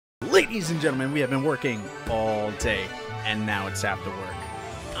Ladies and gentlemen, we have been working all day, and now it's after work.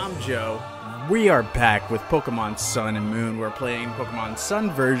 I'm Joe. We are back with Pokemon Sun and Moon. We're playing Pokemon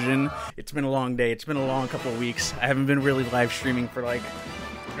Sun version. It's been a long day. It's been a long couple of weeks. I haven't been really live streaming for like,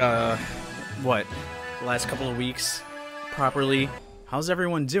 the last couple of weeks properly. How's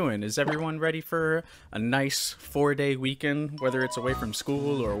everyone doing? Is everyone ready for a nice 4-day weekend, whether it's away from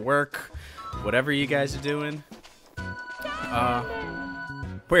school or work, whatever you guys are doing?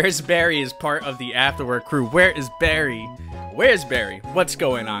 Where's Barry is part of the Afterwork crew. Where is Barry? Where's Barry? What's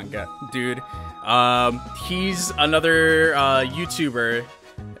going on, dude? He's another YouTuber.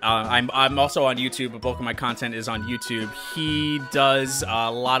 I'm also on YouTube, but bulk of my content is on YouTube. He does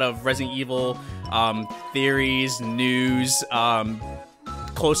a lot of Resident Evil theories, news,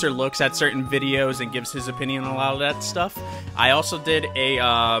 closer looks at certain videos, and gives his opinion on a lot of that stuff. I also did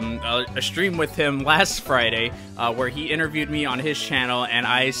a stream with him last Friday where he interviewed me on his channel, and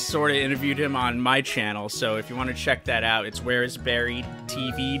I sort of interviewed him on my channel. So if you want to check that out, it's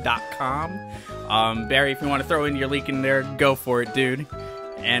whereisbarrytv.com. Barry, if you want to throw in your link in there, go for it, dude.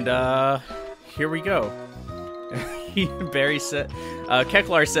 And here we go. Barry said,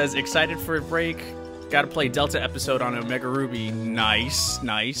 Keklar says, excited for a break. Gotta play Delta episode on Omega Ruby. Nice,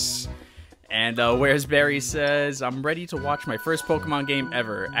 nice. And Where's Barry says, I'm ready to watch my first Pokemon game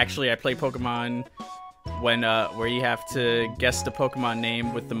ever. Actually, I play Pokemon when where you have to guess the Pokemon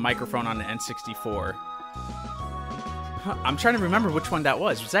name with the microphone on the N64. Huh, I'm trying to remember which one that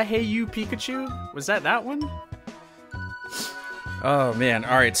was. Was that Hey You Pikachu? Was that one? Oh man,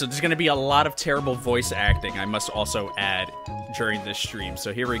 alright, so there's gonna be a lot of terrible voice acting I must also add during this stream,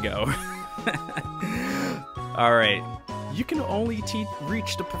 so here we go. Alright, you can only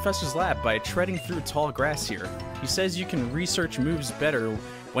reach the professor's lab by treading through tall grass here. He says you can research moves better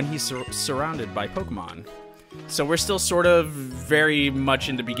when he's surrounded by Pokemon. So we're still sort of very much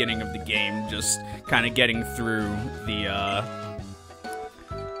in the beginning of the game, just kind of getting through the,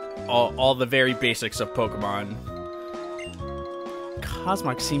 all the very basics of Pokemon.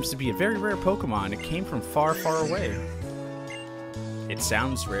 Cosmog seems to be a very rare Pokemon. It came from far, far away. It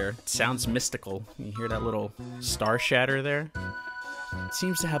sounds rare. It sounds mystical. You hear that little star shatter there? It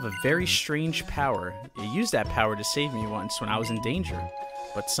seems to have a very strange power. It used that power to save me once when I was in danger.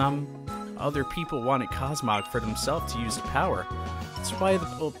 But some other people wanted Cosmog for themselves to use the power. That's why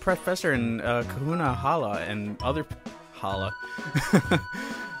the professor and Kahuna Hala and other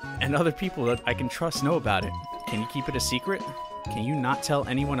and other people that I can trust know about it. Can you keep it a secret? Can you not tell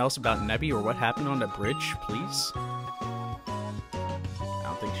anyone else about Nebby or what happened on the bridge, please? I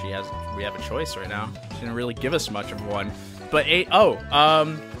don't think we have a choice right now. She didn't really give us much of one. But,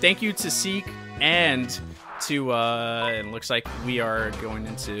 thank you to Seek and to, it looks like we are going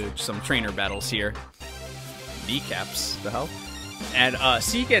into some trainer battles here. Kneecaps, the hell? And,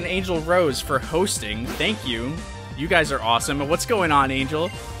 Seek and Angel Rose for hosting. Thank you. You guys are awesome. What's going on,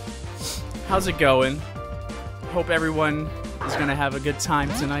 Angel? How's it going? Hope everyone is gonna have a good time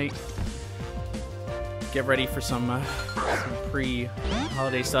tonight. Get ready for some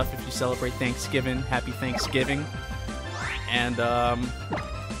pre-holiday stuff if you celebrate Thanksgiving. Happy Thanksgiving. And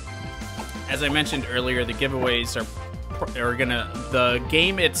as I mentioned earlier, the giveaways are gonna, the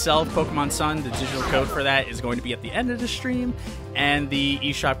game itself, Pokemon Sun, the digital code for that is going to be at the end of the stream, and the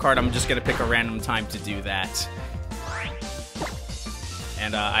eShop card, I'm just gonna pick a random time to do that.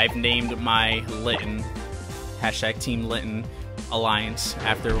 And I've named my Litten, hashtag Team Litten Alliance,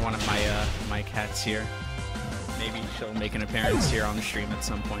 after one of my cats here. Maybe she'll make an appearance here on the stream at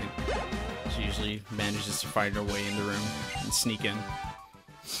some point. She usually manages to find her way in the room and sneak in.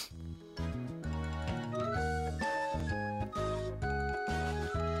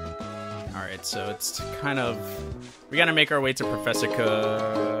 Alright, so it's kind of... we gotta make our way to Professor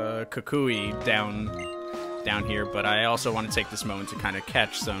Kukui down here, but I also want to take this moment to kind of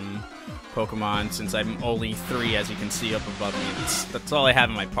catch some Pokemon, since I'm only 3, as you can see up above me. That's all I have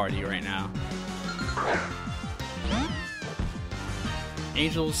in my party right now.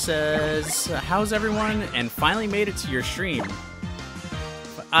 Angel says, how's everyone? And finally made it to your stream.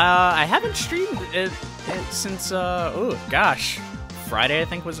 I haven't streamed it since, oh gosh, Friday I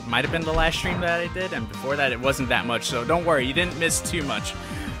think might have been the last stream that I did, and before that it wasn't that much, so don't worry, you didn't miss too much.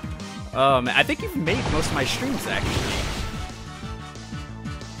 I think you've made most of my streams, actually.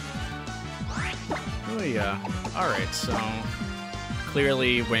 Oh yeah. Alright, so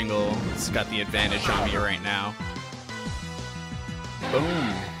clearly Wingle's got the advantage on me right now.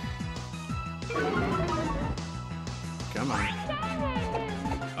 Boom. Come on.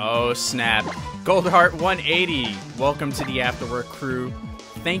 Oh, snap. Goldheart 180. Welcome to the Afterwork crew.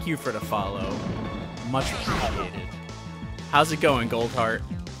 Thank you for the follow. Much appreciated. How's it going, Goldheart?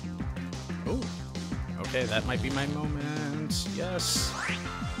 Ooh. Okay, that might be my moment. Yes.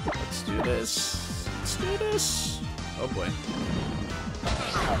 Let's do this. Let's do this. Oh boy.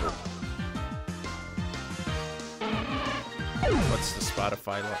 What's the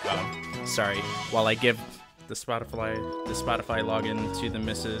Spotify? Oh, sorry. While I give the Spotify login to the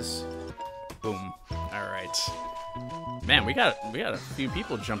missus. Boom. All right. Man, we got a few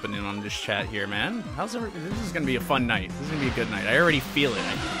people jumping in on this chat here, man. This is gonna be a fun night. This is gonna be a good night. I already feel it.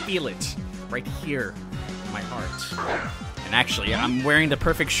 I feel it right here in my heart. And actually, I'm wearing the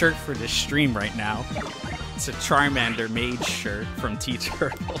perfect shirt for this stream right now. It's a Charmander Mage shirt from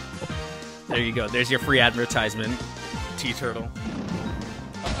T-Turtle. There you go. There's your free advertisement, T-Turtle.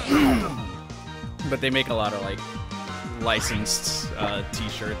 But they make a lot of like licensed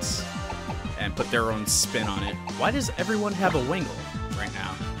T-shirts and put their own spin on it. Why does everyone have a Wingle right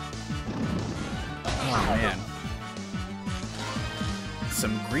now? Oh man.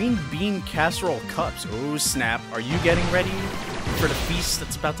 Some green bean casserole cups. Oh snap. Are you getting ready for the feast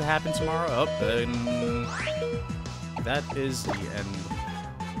that's about to happen tomorrow? That is the end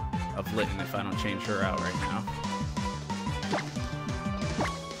of Litton if I don't change her out right now.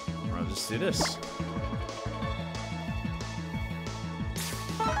 Or I'll just do this.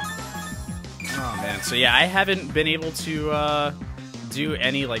 Oh man, so yeah, I haven't been able to do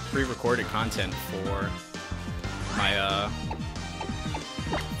any like pre-recorded content for my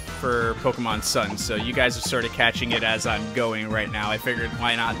for Pokemon Sun, so you guys are sort of catching it as I'm going right now. I figured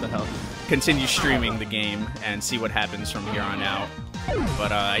why not the hell continue streaming the game and see what happens from here on out.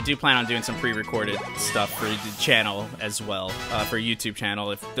 But I do plan on doing some pre-recorded stuff for the channel as well, for YouTube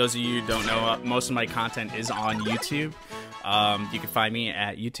channel. If those of you who don't know, most of my content is on YouTube. You can find me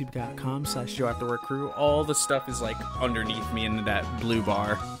at youtube.com/JoAfterWorkCrew. All the stuff is like underneath me in that blue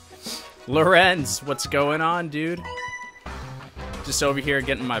bar. Lorenz, what's going on, dude? Just over here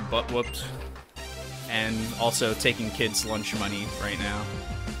getting my butt whooped. And also taking kids' lunch money right now.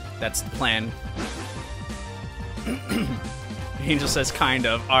 That's the plan. Angel says kind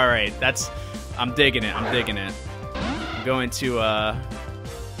of. Alright, I'm digging it, I'm digging it. I'm going to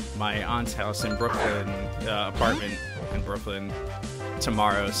my aunt's house in Brooklyn, apartment in Brooklyn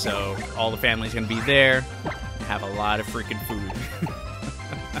tomorrow, so all the family's gonna be there and have a lot of freaking food.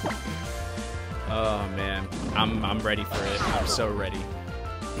 Oh man, I'm ready for it. I'm so ready.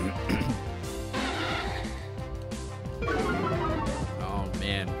 Oh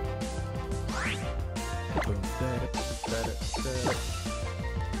man.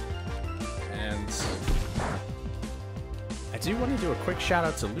 And I do want to do a quick shout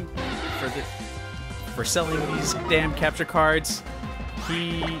out to Luke for selling these damn capture cards.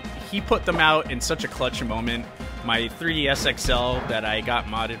 He put them out in such a clutch moment. My 3DS XL that I got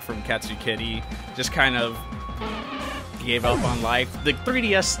modded from Katsu Kitty just kind of gave up on life. The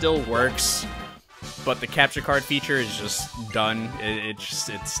 3DS still works, but the capture card feature is just done. It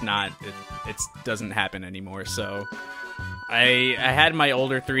doesn't happen anymore. So I had my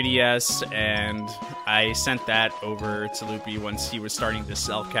older 3DS and I sent that over to Loopy once he was starting to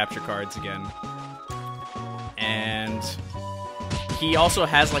sell capture cards again. And he also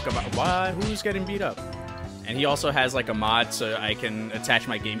has like who's getting beat up? And he also has like a mod so I can attach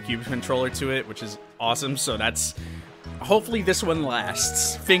my GameCube controller to it, which is awesome. So that's hopefully this one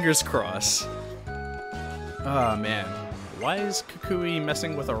lasts. Fingers crossed. Oh man, why is Kukui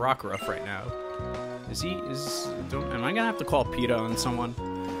messing with a Rockruff right now? Am I gonna have to call PETA on someone?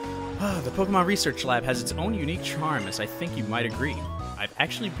 The Pokemon Research Lab has its own unique charm, as I think you might agree. I've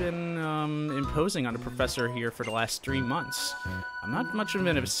actually been imposing on a professor here for the last 3 months. I'm not much of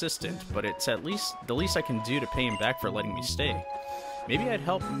an assistant, but it's at least the least I can do to pay him back for letting me stay. Maybe I'd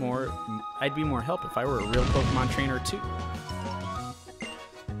be more help if I were a real Pokemon trainer too.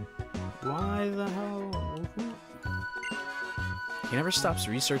 Why the hell? He never stops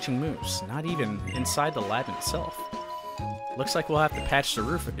researching moves, not even inside the lab itself. Looks like we'll have to patch the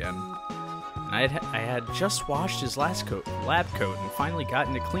roof again. I had just washed his lab coat and finally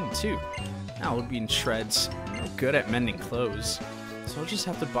gotten it clean too. Now it'll be in shreds. I'm no good at mending clothes, so I'll just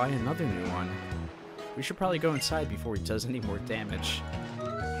have to buy another new one. We should probably go inside before he does any more damage.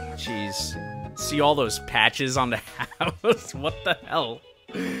 Jeez. See all those patches on the house? What the hell?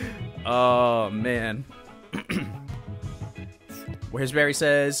 Oh man. Where'sberry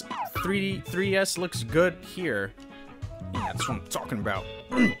says 3DS looks good here. Yeah, that's what I'm talking about.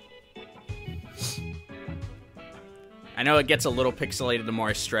 I know it gets a little pixelated the more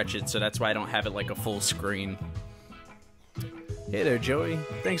I stretch it, so that's why I don't have it like a full screen. Hey there, Joey.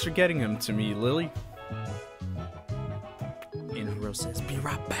 Thanks for getting him to me, Lily. Inhiro says, be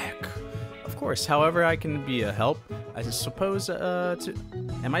right back. Of course, however I can be a help. I suppose,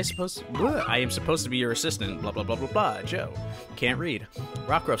 am I supposed to, bleh, I am supposed to be your assistant, blah, blah, blah, blah, blah, Joe. Can't read.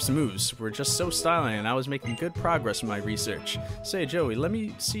 Rockruff's moves were just so styling, and I was making good progress in my research. Say, Joey, let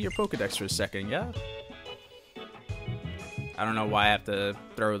me see your Pokedex for a second, yeah? I don't know why I have to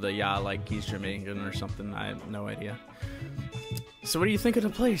throw the yeah like he's Jamaican or something. I have no idea. So what do you think of the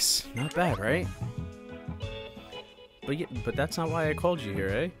place? Not bad, right? But that's not why I called you here,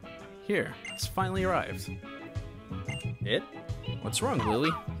 eh? Here, it's finally arrived. It? What's wrong,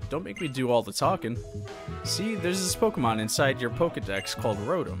 Lily? Don't make me do all the talking. See, there's this Pokemon inside your Pokedex called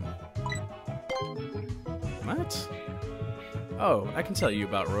Rotom. What? Oh, I can tell you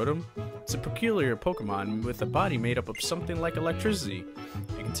about Rotom. It's a peculiar Pokemon with a body made up of something like electricity.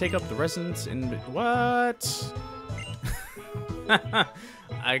 It can take up the resonance in... What?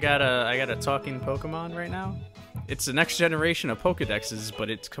 I got a talking Pokemon right now. It's the next generation of Pokedexes, but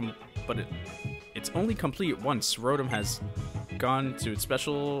it's only complete once Rotom has gone to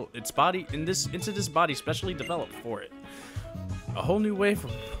its body into this body specially developed for it. A whole new way for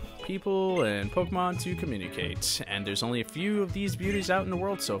people and Pokemon to communicate, and there's only a few of these beauties out in the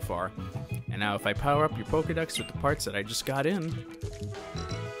world so far. And now if I power up your Pokedex with the parts that I just got in...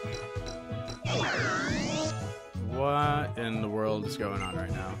 What in the world is going on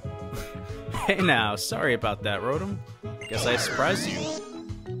right now? Hey now, sorry about that, Rotom. Guess I surprised you.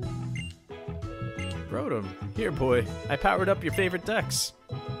 Rotom, here boy, I powered up your favorite Dex.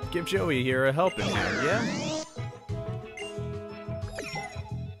 Give Joey here a helping hand, yeah?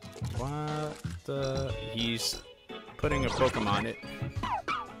 What the... He's putting a Pokemon it.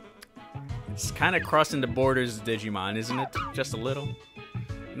 It's kind of crossing the borders of Digimon, isn't it? Just a little.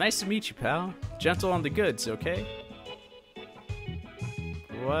 Nice to meet you, pal. Gentle on the goods, okay?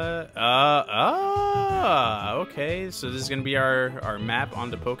 What? Okay. So this is gonna be our map on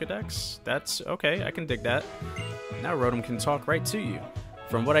the Pokedex. That's okay. I can dig that. Now Rotom can talk right to you.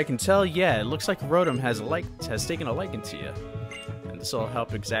 From what I can tell, yeah, it looks like Rotom has taken a liking to you. And this will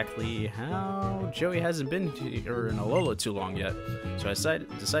help exactly how Joey hasn't been here in Alola too long yet. So I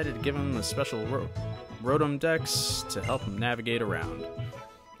decided to give him a special Rotom Dex to help him navigate around.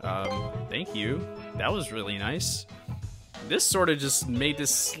 Thank you. That was really nice. This sort of just made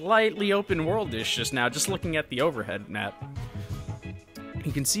this slightly open world-ish just now, just looking at the overhead map.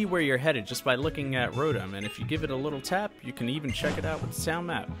 You can see where you're headed just by looking at Rotom, and if you give it a little tap, you can even check it out with the town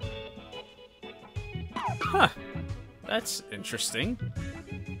map. Huh. That's interesting.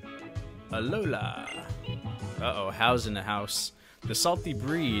 Alola. Uh-oh, how's in the house? The salty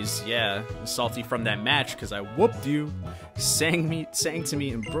breeze, yeah, salty from that match, because I whooped you, sang to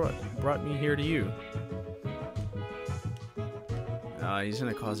me and brought me here to you. He's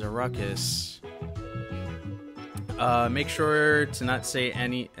gonna cause a ruckus. Make sure to not say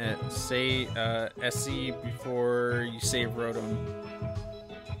SC before you save Rotom.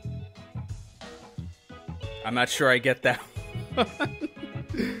 I'm not sure I get that.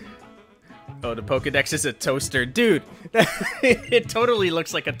 Oh, the Pokedex is a toaster. Dude, it totally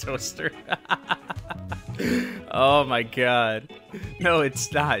looks like a toaster. Oh my god. No,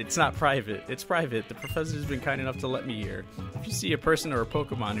 it's not. It's not private. It's private. The professor's been kind enough to let me here. If you see a person or a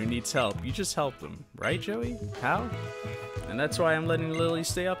Pokemon who needs help, you just help them. Right, Joey? How? And that's why I'm letting Lily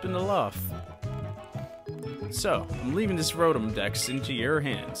stay up in the loft. So, I'm leaving this Rotom Dex into your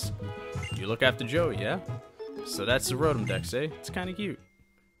hands. You look after Joey, yeah? So that's the Rotom Dex, eh? It's kind of cute.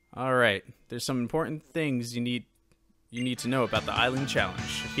 Alright, there's some important things you need to know about the Island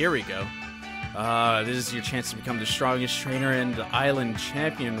Challenge. Here we go. This is your chance to become the strongest trainer and the Island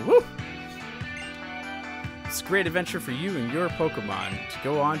Champion. Woo! It's a great adventure for you and your Pokemon to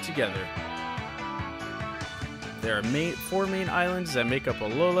go on together. There are 4 main islands that make up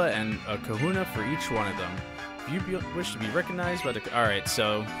Alola and a kahuna for each one of them. If you wish to be recognized by the... Alright,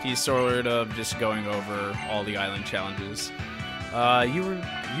 so he's sort of just going over all the island challenges. You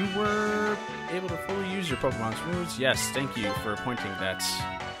were able to fully use your Pokemon's moves. Yes, thank you for pointing that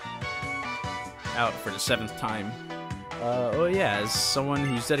out for the 7th time. Oh yeah, as someone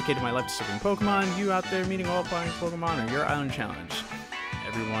who's dedicated my life to serving Pokemon, you out there meeting all flying Pokemon are your Island Challenge.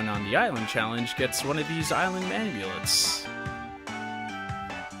 Everyone on the Island Challenge gets one of these Island Amulets.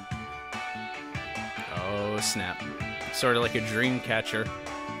 Oh snap. Sort of like a dream catcher.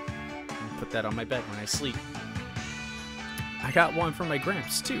 Put that on my bed when I sleep. I got one from my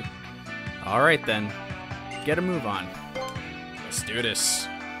Gramps too. Alright then, get a move on. Let's do this.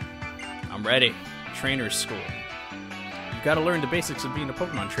 I'm ready. Trainer's school. You gotta learn the basics of being a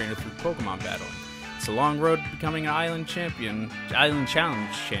Pokemon trainer through Pokemon battling. It's a long road to becoming an Island Challenge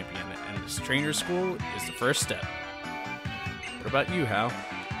champion, and this trainer school is the first step. What about you, Hal?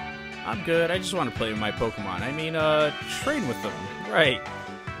 I'm good. I just want to play with my Pokemon. I mean, train with them. Right.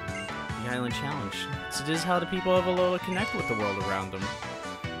 The Island Challenge. So this is how the people of Alola connect with the world around them.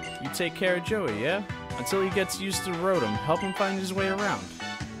 You take care of Joey, yeah? Until he gets used to Rotom. Help him find his way around.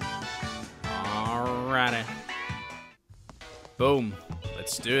 Alrighty. Boom.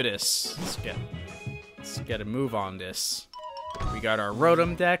 Let's do this. Let's get a move on this. We got our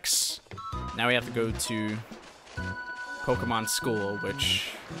Rotom Dex. Now we have to go to Pokemon School, which...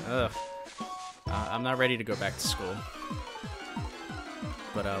 I'm not ready to go back to school.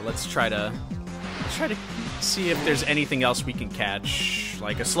 But let's try to see if there's anything else we can catch,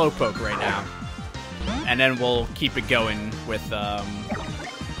 like a Slowpoke right now. And then we'll keep it going with the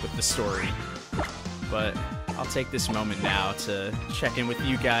story. But I'll take this moment now to check in with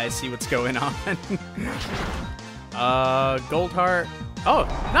you guys, see what's going on. Goldheart. Oh,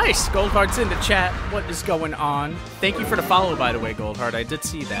 nice! Goldheart's in the chat. What is going on? Thank you for the follow, by the way, Goldheart. I did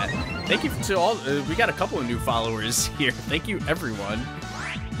see that. Thank you to all. We got a couple of new followers here. Thank you, everyone.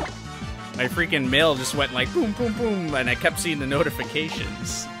 My freaking mail just went like boom, boom, boom, and I kept seeing the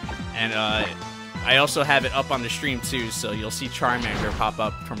notifications. And I also have it up on the stream too, so you'll see Charmander pop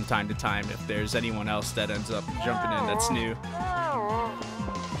up from time to time if there's anyone else that ends up jumping in that's new.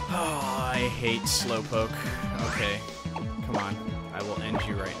 Oh, I hate Slowpoke. Okay, come on. I will end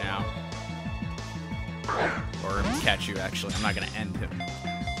you right now. Or catch you, actually. I'm not gonna end him.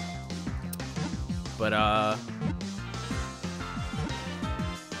 But,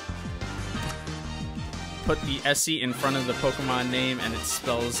 put the SE in front of the Pokemon name and it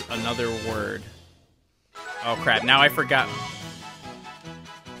spells another word. Oh crap, now I forgot.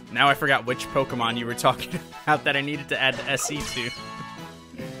 Now I forgot which Pokemon you were talking about that I needed to add the SE to.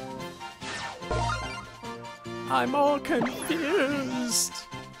 I'm all confused.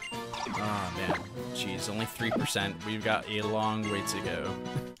 Oh man, jeez, only 3%. We've got a long way to go.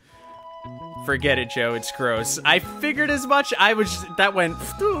 Forget it, Joe, it's gross. I figured as much. That went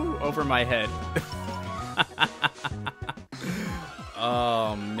over my head.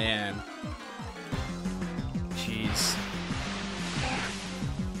 Oh man. Jeez.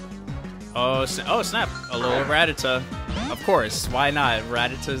 Oh snap. Alola Rattata. Of course, why not?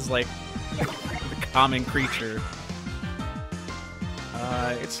 Rattata's like a common creature.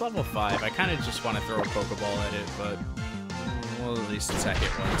 It's level 5. I kind of just want to throw a Pokeball at it, but we'll at least attack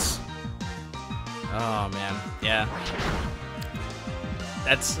it once. Oh man, yeah.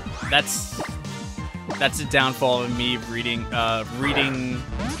 That's a downfall of me reading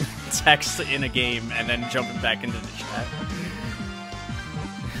text in a game and then jumping back into the chat.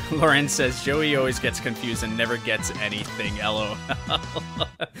 Lauren says, Joey always gets confused and never gets anything, LOL.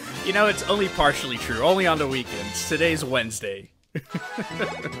 You know, it's only partially true, only on the weekends. Today's Wednesday.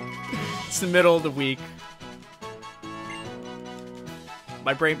 It's the middle of the week.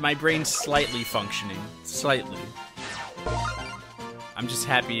 My brain's slightly functioning. Slightly. I'm just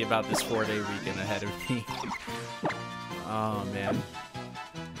happy about this 4-day weekend ahead of me. Oh, man.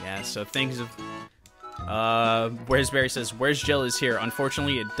 Yeah, so things have... Where's Barry says, Where's Jill is here.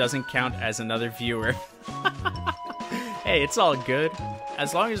 Unfortunately, it doesn't count as another viewer. Hey, it's all good.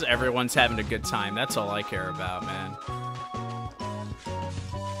 As long as everyone's having a good time, that's all I care about, man.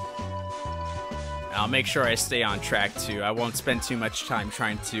 I'll make sure I stay on track, too. I won't spend too much time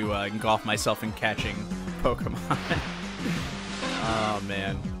trying to engulf myself in catching Pokemon. Oh,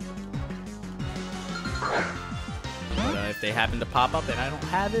 man. But if they happen to pop up and I don't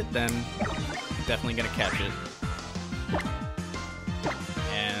have it, then I'm definitely going to catch it.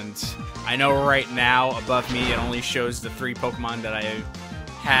 And I know right now, above me, it only shows the 3 Pokemon that I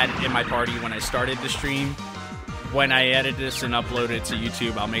had in my party when I started the stream. When I edit this and upload it to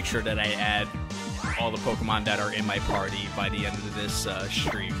YouTube, I'll make sure that I add all the Pokemon that are in my party by the end of this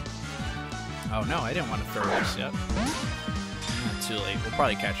stream. Oh no, I didn't want to throw this yet. Not too late. We'll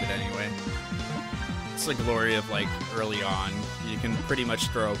probably catch it anyway. It's the glory of, like, early on. You can pretty much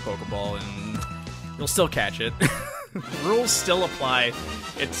throw a Pokeball and you'll still catch it. Rules still apply.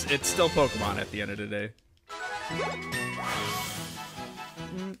 It's still Pokemon at the end of the day.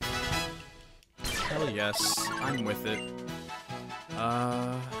 Hell yes, I'm with it.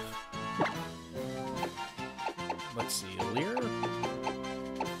 Let's see, Leer?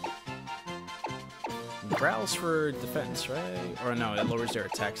 Growls for defense, right? Or no, it lowers their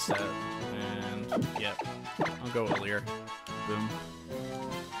attack stat. And, yep. I'll go with Leer. Boom.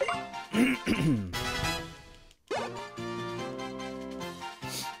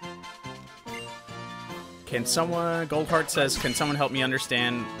 Can someone... Goldheart says, can someone help me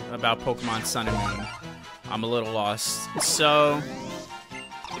understand about Pokemon Sun and Moon? I'm a little lost.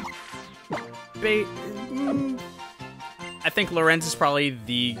 I think Lorenz is probably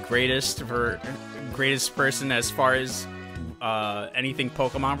the greatest person as far as anything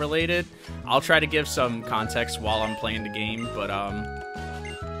Pokemon related. I'll try to give some context while I'm playing the game, but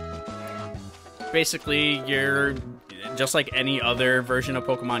basically you're just like any other version of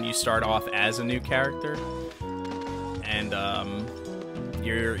Pokemon. You start off as a new character, and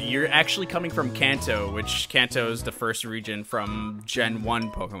you're actually coming from Kanto, which Kanto is the first region from Gen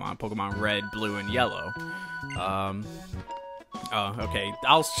 1 Pokemon Red, Blue, and Yellow. Oh, okay.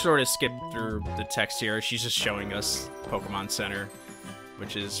 I'll sort of skip through the text here. She's just showing us Pokemon Center,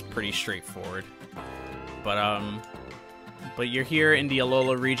 which is pretty straightforward. But you're here in the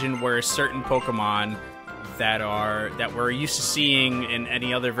Alola region where certain Pokemon that we're used to seeing in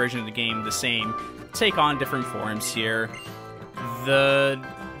any other version of the game the same take on different forms here. The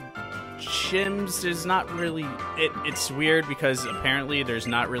gyms, there's not really... It's weird because apparently there's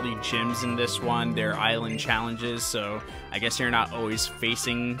not really gyms in this one. They're island challenges, so I guess you're not always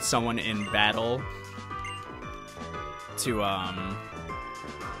facing someone in battle to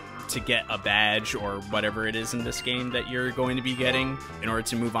get a badge or whatever it is in this game that you're going to be getting in order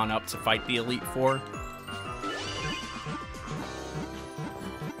to move on up to fight the Elite Four.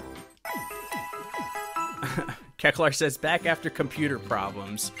 Keklar says, back after computer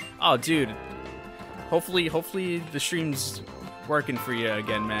problems. Oh, dude. Hopefully the stream's working for you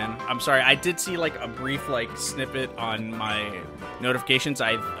again, man. I'm sorry. I did see, like, a brief, like, snippet on my notifications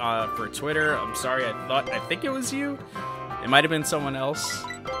for Twitter. I'm sorry. I think it was you. It might have been someone else.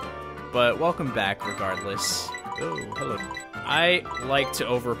 But welcome back, regardless. Oh, hello. I like to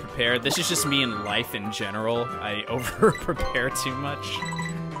over-prepare. This is just me in life in general. I over-prepare too much.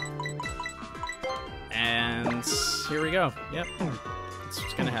 And here we go. Yep, that's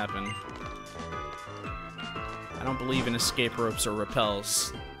what's gonna happen. I don't believe in escape ropes or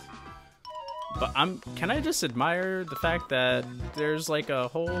repels. But can I just admire the fact that there's like a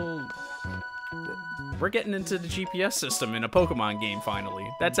whole... We're getting into the GPS system in a Pokemon game, finally.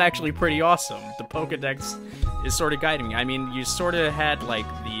 That's actually pretty awesome. The Pokedex is sort of guiding me. I mean, you sort of had like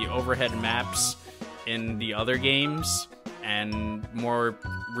the overhead maps in the other games, and more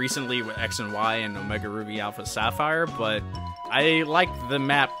recently with X and Y and Omega Ruby Alpha Sapphire, but I like the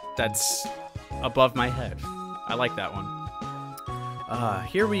map that's above my head. I like that one.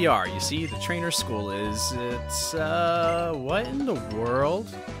 Here we are. You see, the trainer school is... It's, what in the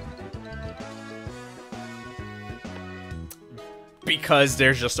world? Because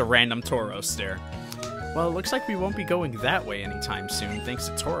there's just a random Tauros there. Well, it looks like we won't be going that way anytime soon, thanks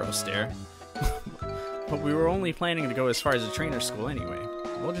to Tauros there. But we were only planning to go as far as the trainer school anyway.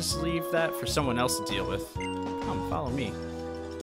 We'll just leave that for someone else to deal with. Come, follow me.